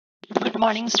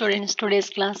morning students.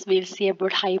 Today's class we'll see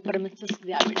about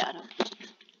hyperemesisgravidarum.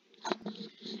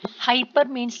 Hyper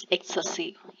means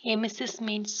excessive. Emesis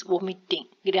means vomiting.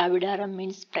 Gravidarum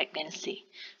means pregnancy.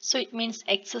 So it means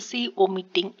excessive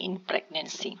vomiting in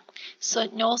pregnancy. So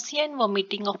nausea and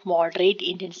vomiting of moderate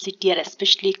intensity are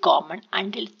especially common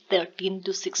until 13th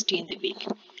to 16th week.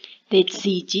 The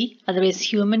HCG, otherwise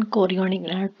human chorionic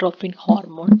gonadotropin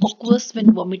hormone, occurs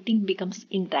when vomiting becomes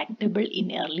intractable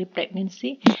in early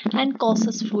pregnancy and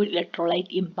causes fluid electrolyte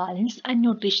imbalance and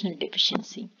nutritional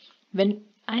deficiency.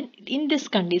 And in this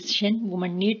condition,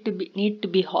 women need to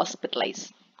be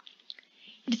hospitalized.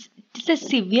 It is a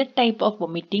severe type of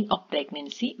vomiting of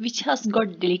pregnancy which has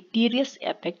got deleterious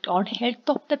effect on health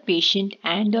of the patient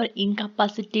and or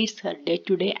incapacitates her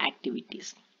day-to-day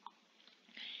activities.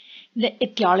 The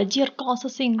etiology or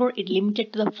causes include it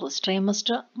limited to the first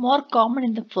trimester, more common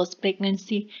in the first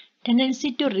pregnancy,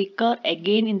 tendency to recur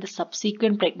again in the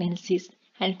subsequent pregnancies,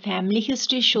 and family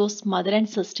history shows mother and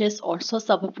sisters also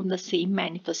suffer from the same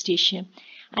manifestation,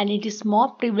 and it is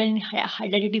more prevalent in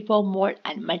hereditary for mole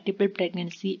and multiple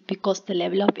pregnancy because the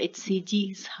level of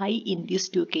HCG is high in these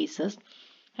two cases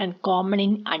and common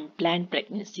in unplanned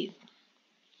pregnancies.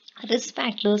 Risk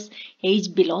factors: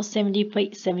 age below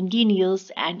 17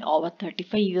 years and over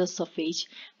 35 years of age,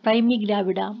 primary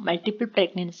gravida, multiple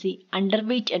pregnancy,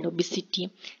 underweight and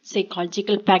obesity,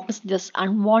 psychological factors such as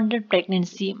unwanted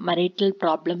pregnancy, marital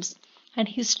problems, and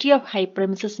history of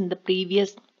hyperemesis in the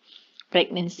previous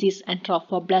pregnancies and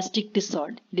trophoblastic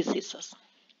diseases.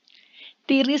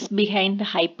 Theories behind the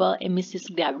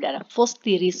hyperemesisgravidarum. First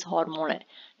theory is hormonal.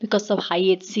 Because of high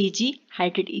HCG,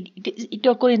 it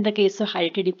occurs in the case of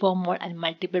hereditary mole and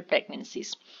multiple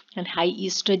pregnancies. And high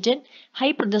estrogen,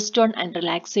 high progesterone and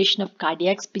relaxation of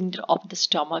cardiac sphincter of the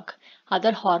stomach.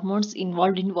 Other hormones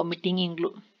involved in vomiting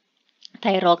include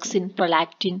thyroxine,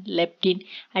 prolactin, leptin,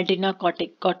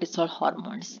 adrenocortisol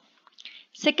hormones.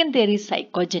 Second theory is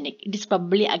psychogenic. It is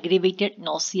probably aggravated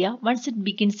nausea. Once it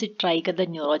begins, it triggers the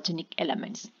neurogenic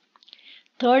elements.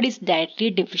 Third is dietary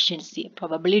deficiency,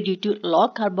 probably due to low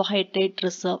carbohydrate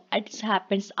reserve. It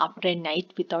happens after a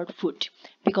night without food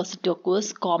because it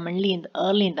occurs commonly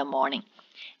early in the morning.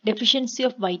 Deficiency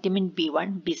of vitamin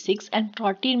B1, B6 and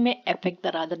protein may affect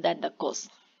the rather than the cause.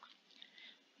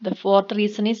 The fourth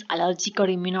reason is allergic or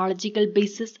immunological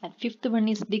basis, and fifth one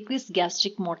is decreased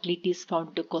gastric motility is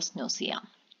found to cause nausea.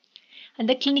 And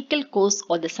the clinical cause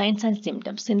or the signs and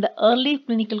symptoms. In the early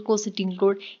clinical cause, it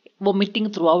includes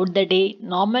vomiting throughout the day,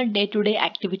 normal day-to-day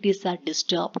activities are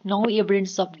disturbed, no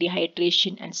evidence of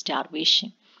dehydration and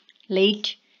starvation.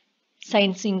 Late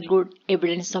signs include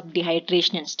evidence of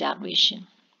dehydration and starvation.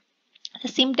 The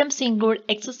symptoms include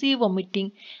excessive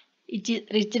vomiting, it is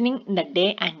returning in the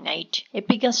day and night,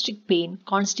 epigastric pain,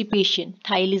 constipation,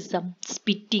 thylism,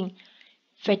 spitting,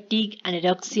 fatigue,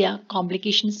 anorexia.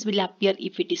 Complications will appear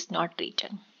if it is not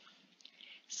treated.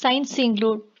 Signs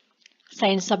include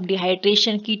signs of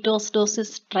dehydration,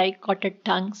 ketoacidosis, dry-coated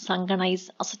tongue, sunken eyes,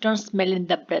 acetone smell in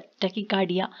the breath,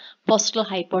 tachycardia, postural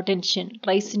hypotension,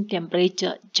 rise in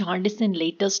temperature, jaundice in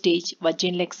later stage,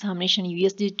 vaginal examination,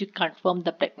 USG to confirm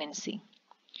the pregnancy.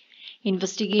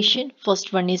 Investigation: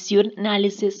 first one is urine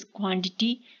analysis.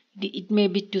 Quantity: it may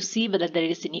be to see whether there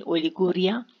is any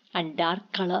oliguria, and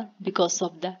dark color because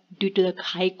of due to the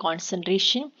high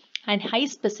concentration and high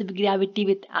specific gravity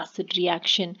with acid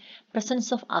reaction,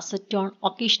 presence of acetone,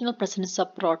 occasional presence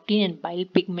of protein and bile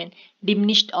pigment,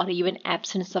 diminished or even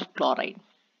absence of chloride.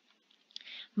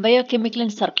 Biochemical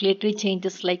and circulatory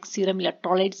changes like serum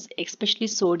electrolytes, especially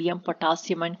sodium,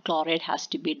 potassium and chloride, has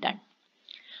to be done.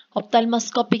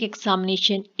 Ophthalmoscopic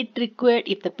examination: it required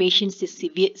if the patient is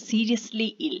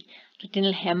seriously ill.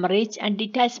 Retinal hemorrhage and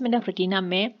detachment of retina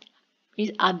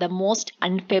are the most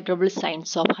unfavorable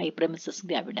signs of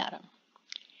hyperemesisgravidarum.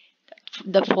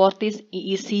 The fourth is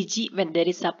ECG. When there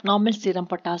is abnormal serum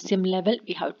potassium level,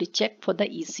 we have to check for the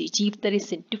ECG if there is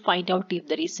to find out if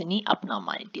there is any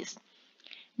abnormalities.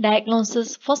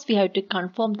 Diagnosis: first we have to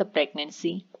confirm the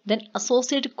pregnancy. Then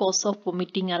associated cause of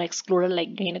vomiting are excluded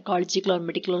like gynecological or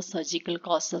medical or surgical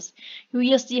causes.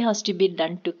 USG has to be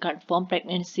done to confirm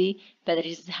pregnancy, whether it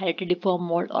is hereditary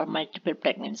mole or multiple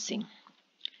pregnancy.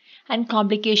 And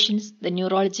complications: the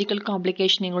neurological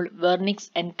complication include vernix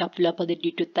encephalopathy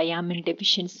due to thiamine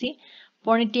deficiency,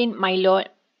 pontine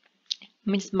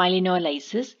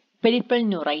myelinolysis, peripheral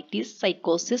neuritis,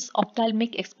 psychosis,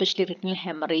 ophthalmic especially retinal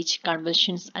hemorrhage,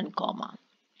 convulsions and coma.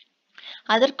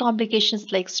 Other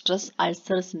complications like stress,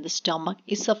 ulcers in the stomach,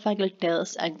 esophageal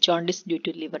tears and jaundice due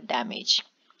to liver damage.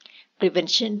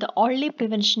 Prevention: the only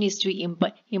prevention is to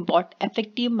impart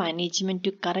effective management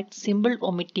to correct simple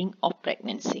vomiting of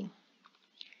pregnancy.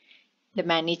 The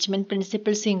management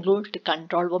principles include to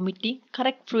control vomiting,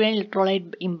 correct fluid and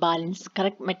electrolyte imbalance,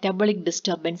 correct metabolic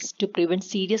disturbance to prevent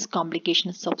serious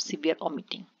complications of severe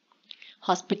vomiting.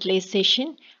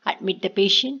 Hospitalization, admit the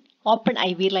patient, open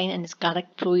IV line and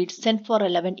correct fluid, send for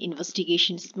relevant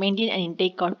investigations, maintain an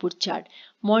intake output chart,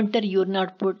 monitor urine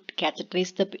output,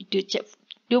 catheterize the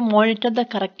to monitor the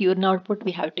correct urine output,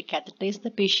 we have to catheterize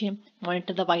the patient,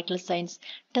 monitor the vital signs,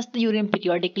 test the urine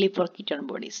periodically for ketone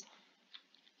bodies.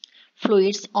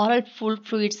 Fluids, oral full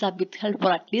fluids are withheld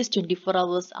for at least 24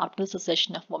 hours after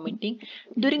cessation of vomiting.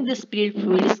 During this period,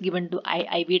 fluid is given to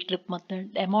IV drip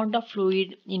method. The amount of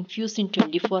fluid infused in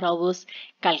 24 hours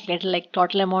calculated like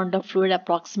total amount of fluid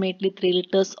approximately 3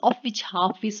 liters, of which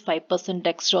half is 5%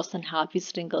 dextrose and half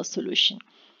is Ringer's solution.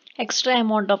 Extra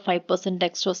amount of 5%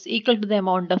 dextrose equal to the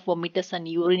amount of vomitus and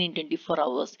urine in 24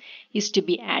 hours is to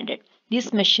be added.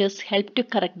 These measures help to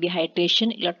correct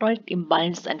dehydration, electrolyte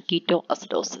imbalance and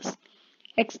ketoacidosis.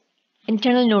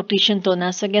 Internal nutrition through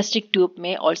nasogastric tube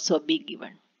may also be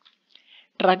given.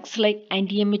 Drugs like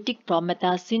antiemetic,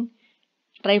 promethazine,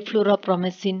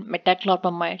 trifluoropromazine,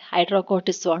 metoclopramide,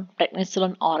 hydrocortisone,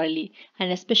 prednisolone orally,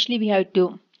 and especially we have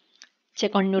to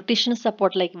check on nutritional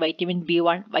support like vitamin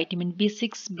B1, vitamin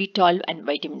B6, B12 and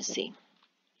vitamin C.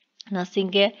 Nursing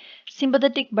care,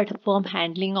 sympathetic but firm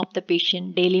handling of the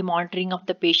patient, daily monitoring of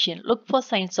the patient, look for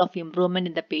signs of improvement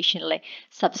in the patient like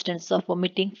substance of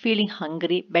vomiting, feeling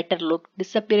hungry, better look,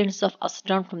 disappearance of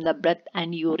acetone from the breath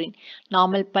and urine,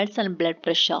 normal pulse and blood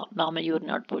pressure, normal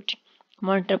urine output.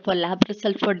 Monitor for lab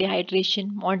result for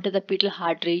dehydration, monitor the fetal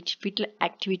heart rate, fetal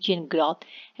activity and growth,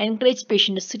 encourage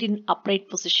patient to sit in upright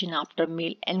position after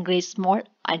meal, encourage small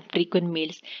and frequent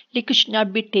meals. Liquid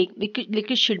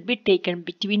should be taken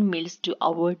between meals to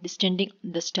avoid distending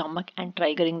the stomach and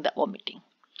triggering the vomiting.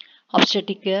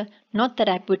 Obstetric care, no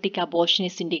therapeutic abortion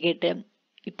is indicated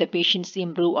if the patients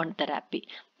improve on therapy.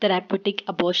 Therapeutic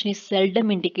abortion is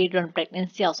seldom indicated on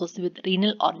pregnancy associated with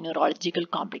renal or neurological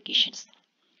complications.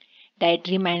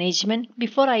 Dietary management,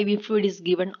 before IV fluid is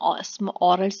given,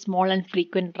 oral small and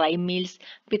frequent dry meals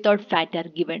without fat are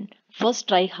given. First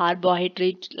try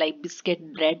carbohydrate like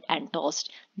biscuit, bread and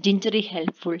toast. Gingerly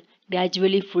helpful,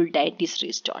 gradually full diet is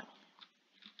restored.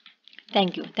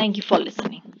 Thank you for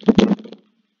listening.